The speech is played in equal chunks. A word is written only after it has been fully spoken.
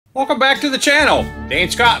Welcome back to the channel.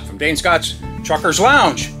 Dane Scott from Dane Scott's Truckers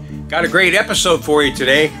Lounge. Got a great episode for you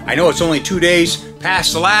today. I know it's only 2 days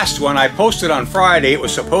past the last one. I posted on Friday. It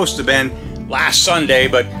was supposed to have been last Sunday,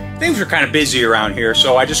 but things were kind of busy around here,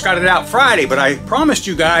 so I just got it out Friday. But I promised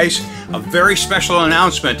you guys a very special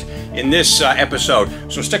announcement in this episode,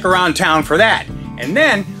 so stick around town for that. And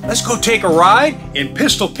then let's go take a ride in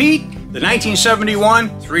Pistol Pete, the 1971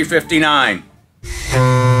 359.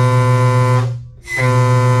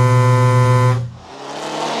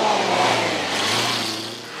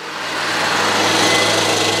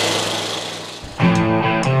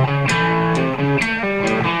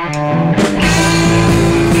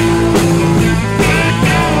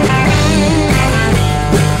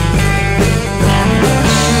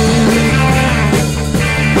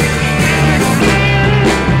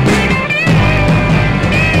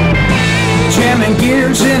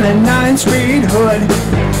 Gears in a 9-speed hood,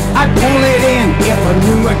 I'd pull it in if I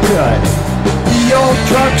knew I could. The old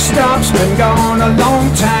truck stop's been gone a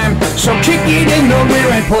long time, so kick it in the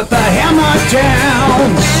rear and put the hammer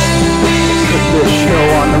down. Put this show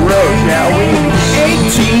on the road, shall we?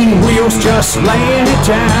 18 wheels just laying it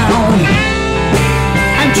down,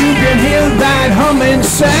 and you can hear that humming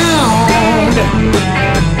sound.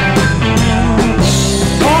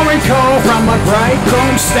 Pouring coal from a bright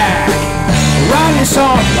chrome stack, riding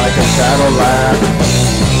soft like a Cadillac.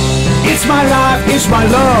 It's my life, it's my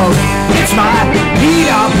love, it's my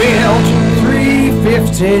Peterbilt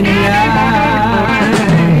 359.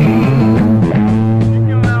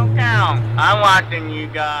 I'm watching you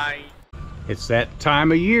guys. It's that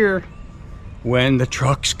time of year when the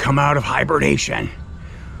trucks come out of hibernation.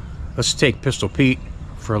 Let's take Pistol Pete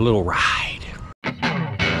for a little ride.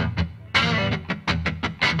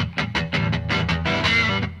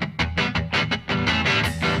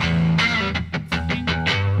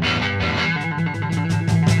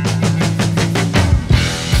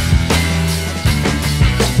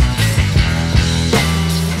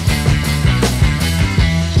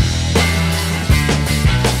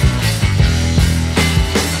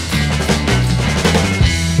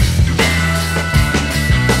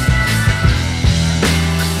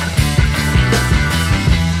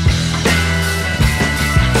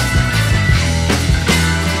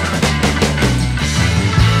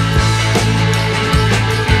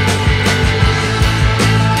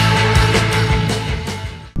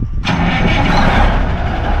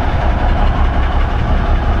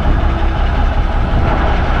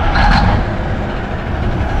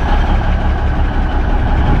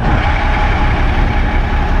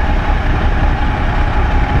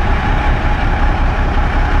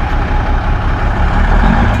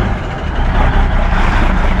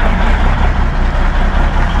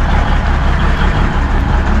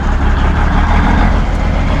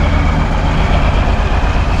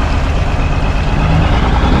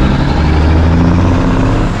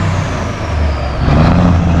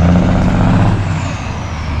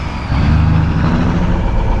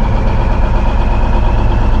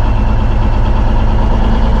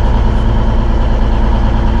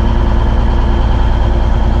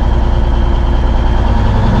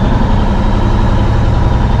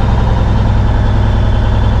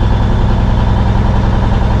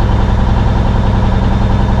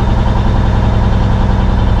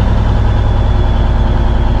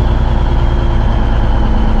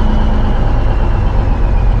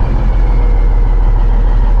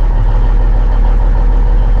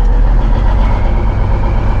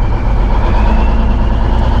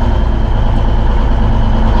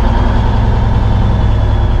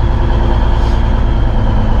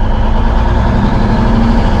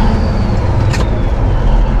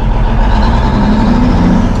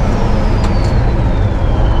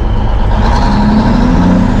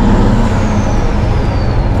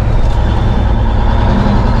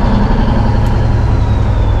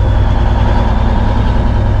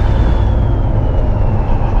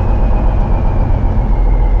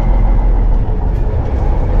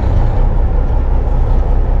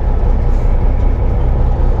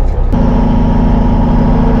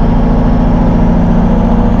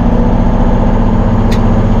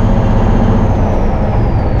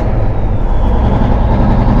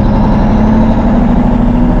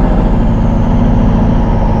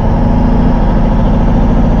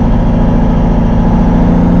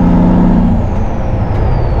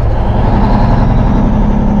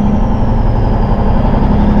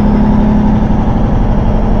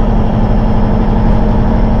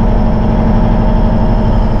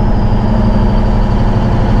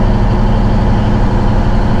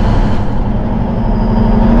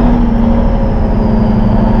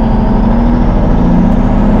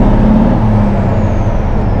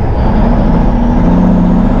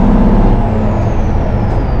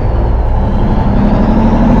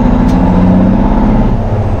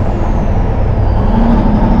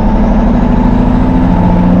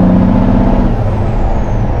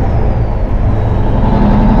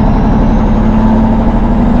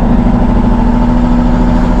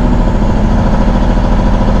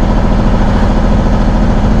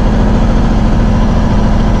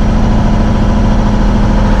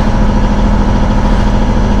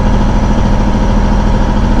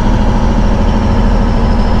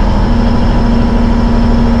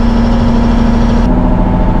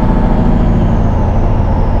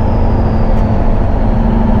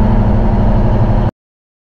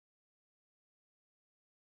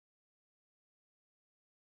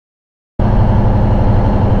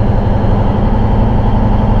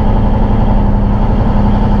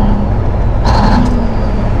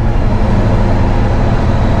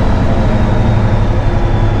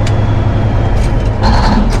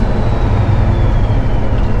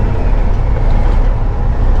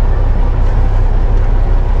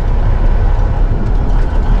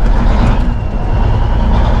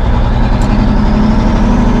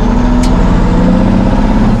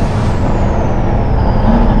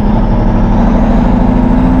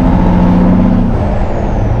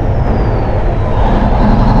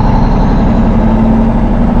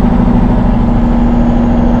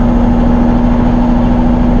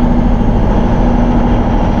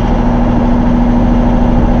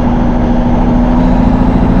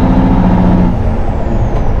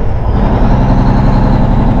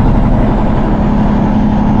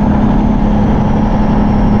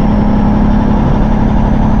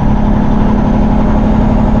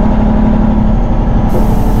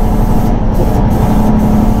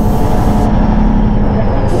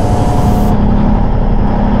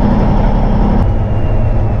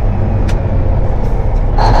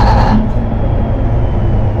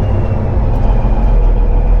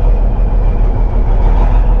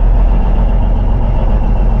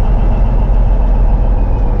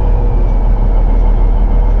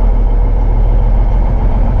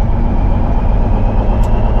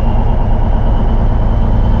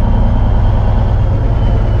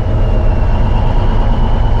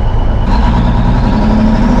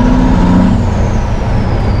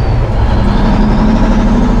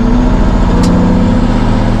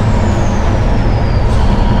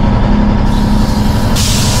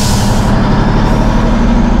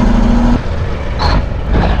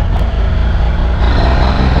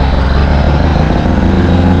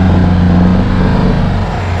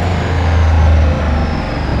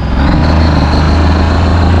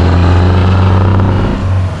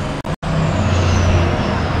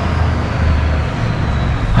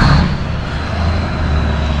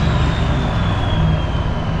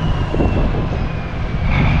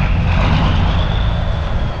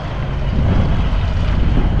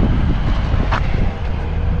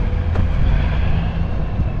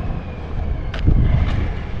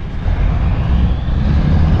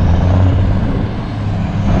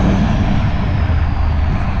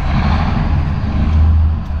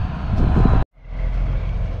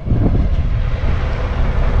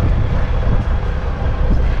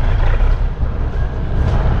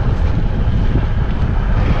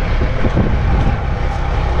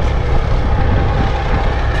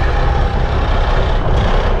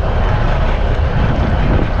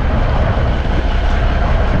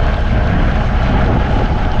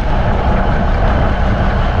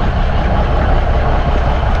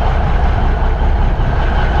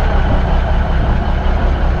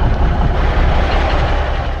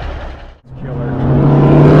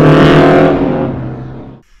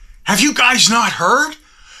 guys not heard?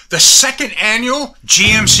 The second annual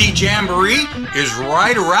GMC Jamboree is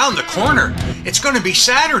right around the corner. It's going to be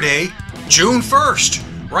Saturday, June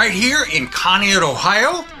 1st, right here in Conneaut,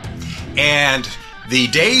 Ohio. And the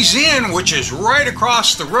Days Inn, which is right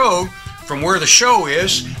across the road from where the show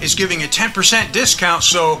is giving a 10% discount.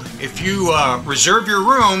 So if you reserve your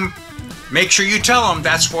room, make sure you tell them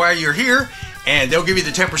that's why you're here, and they'll give you the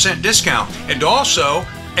 10% discount. And also,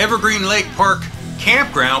 Evergreen Lake Park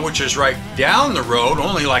Campground, which is right down the road,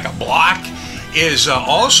 only like a block, is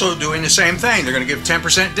also doing the same thing. They're going to give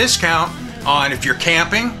 10% discount on if you're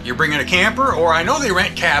camping, you're bringing a camper, or I know they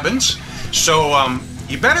rent cabins. So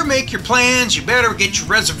you better make your plans, you better get your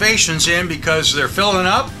reservations in because they're filling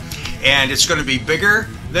up, and it's going to be bigger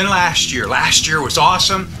than last year. Last year was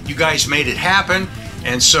awesome. You guys made it happen.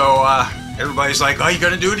 And so everybody's like, oh, you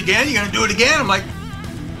gonna do it again? You gonna do it again? I'm like,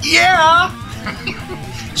 yeah.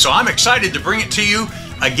 So I'm excited to bring it to you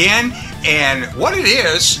again. And what it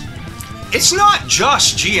is, it's not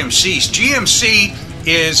just GMC's. GMC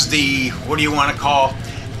is the, what do you want to call,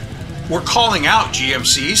 we're calling out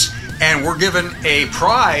GMC's, and we're giving a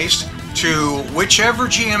prize to whichever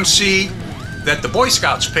GMC that the Boy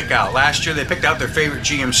Scouts pick out. Last year they picked out their favorite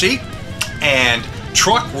GMC, and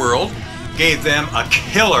Truck World gave them a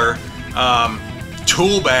killer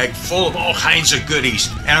tool bag full of all kinds of goodies.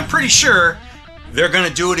 And I'm pretty sure they're going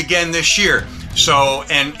to do it again this year. So,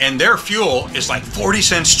 and their fuel is like 40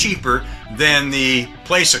 cents cheaper than the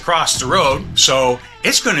place across the road. So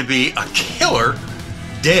it's going to be a killer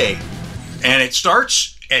day. And it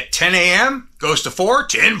starts at 10 a.m., goes to 4,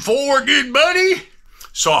 10-4, good buddy.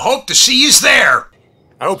 So I hope to see you there.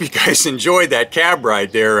 I hope you guys enjoyed that cab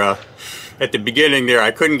ride there. At the beginning there,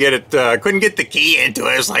 I couldn't get it. Couldn't get the key into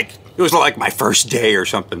it. It was like my first day or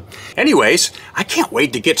something. Anyways, I can't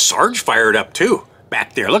wait to get Sarge fired up too.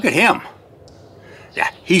 Back there, look at him. Yeah,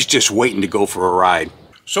 he's just waiting to go for a ride.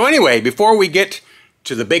 So anyway, before we get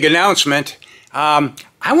to the big announcement, I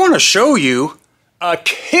want to show you a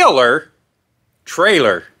killer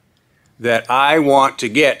trailer that I want to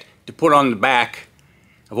get to put on the back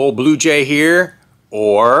of old Blue Jay here,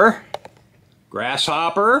 or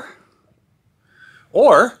Grasshopper,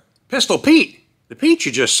 or Pistol Pete, the Pete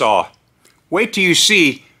you just saw. Wait till you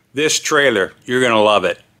see this trailer. You're gonna love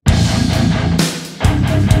it.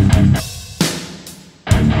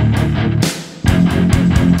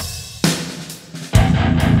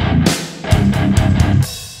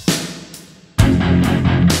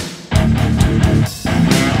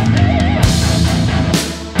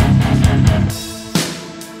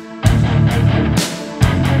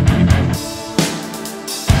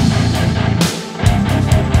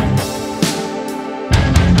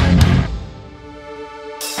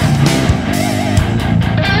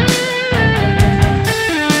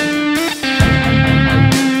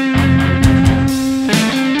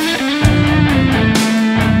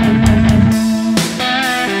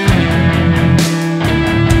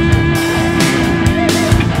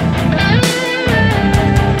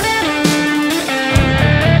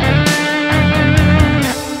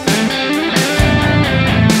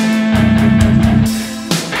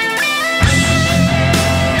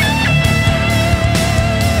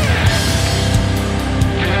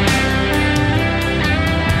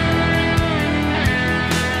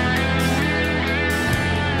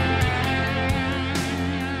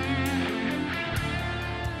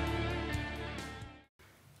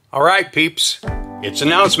 All right, peeps, it's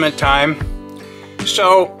announcement time.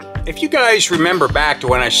 So, if you guys remember back to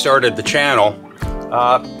when I started the channel,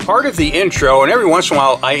 part of the intro, and every once in a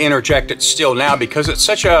while I interject it still now because it's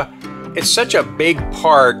such a big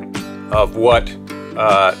part of what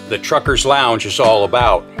the Truckers Lounge is all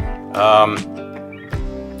about,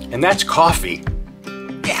 and that's coffee.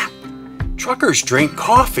 Yeah, truckers drink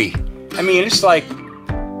coffee. I mean, it's like,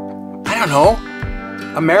 I don't know,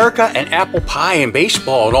 America and apple pie and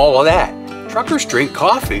baseball and all of that. Truckers drink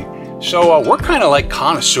coffee. So we're kind of like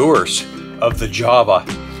connoisseurs of the Java.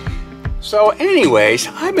 So anyways,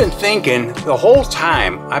 I've been thinking the whole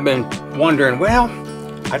time, I've been wondering, well,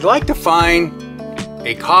 I'd like to find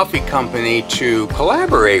a coffee company to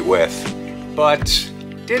collaborate with, but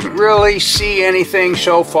didn't really see anything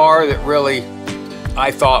so far that really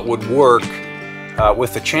I thought would work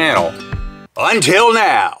with the channel. Until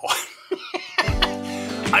now.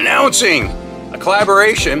 Announcing a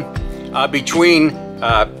collaboration between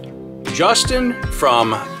Justin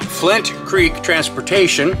from Flint Creek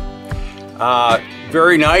Transportation,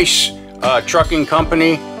 very nice trucking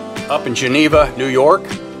company up in Geneva, New York.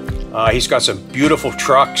 He's got some beautiful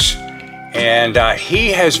trucks, and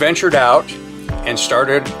he has ventured out and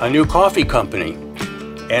started a new coffee company.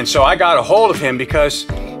 And so I got a hold of him because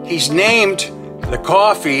he's named the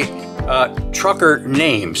coffee trucker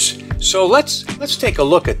names. So let's take a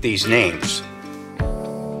look at these names.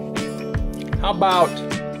 How about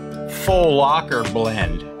Full Locker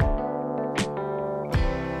Blend?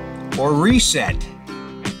 Or Reset?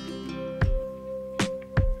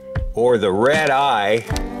 Or the Red Eye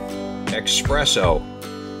Espresso?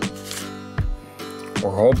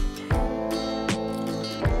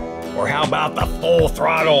 Or how about the Full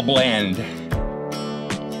Throttle Blend?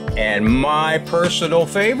 And my personal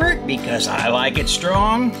favorite, because I like it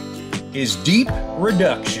strong, is Deep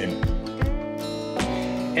Reduction.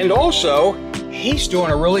 And also, he's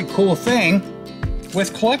doing a really cool thing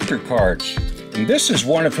with collector cards. And this is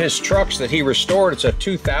one of his trucks that he restored. It's a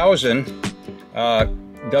 2000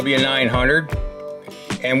 W900.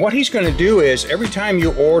 And what he's going to do is, every time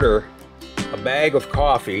you order a bag of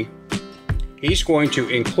coffee, he's going to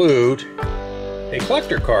include a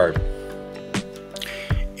collector card.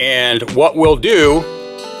 And what we'll do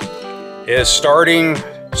is, starting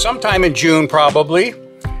sometime in June probably,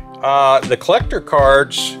 the collector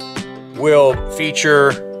cards will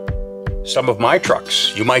feature some of my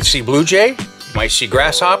trucks. You might see Blue Jay, you might see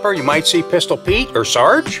Grasshopper, you might see Pistol Pete or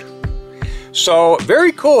Sarge. So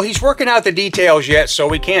very cool. He's working out the details yet, so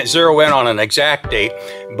we can't zero in on an exact date.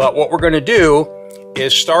 But what we're going to do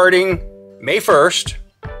is, starting May 1st,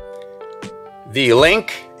 the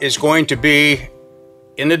link is going to be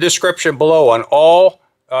in the description below on all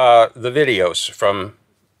the videos from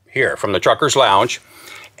here, from the Truckers Lounge.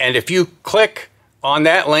 And if you click on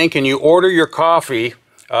that link and you order your coffee,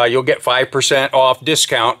 you'll get 5% off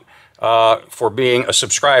discount for being a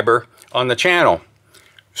subscriber on the channel.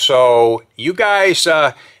 So you guys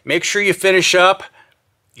make sure you finish up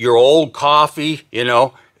your old coffee, you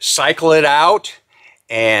know, cycle it out,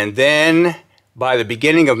 and then by the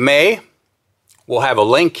beginning of May, we'll have a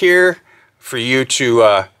link here for you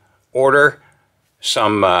to order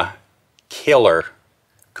some killer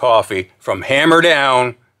coffee from Hammer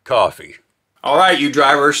Down Coffee. All right, you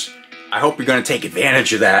drivers, I hope you're going to take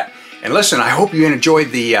advantage of that. And listen, I hope you enjoyed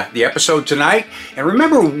the episode tonight. And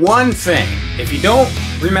remember one thing, if you don't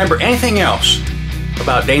remember anything else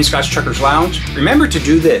about Dane Scott's Truckers Lounge, remember to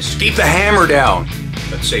do this. Keep the hammer down,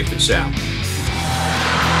 but safe and sound.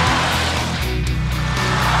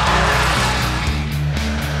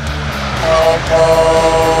 Oh,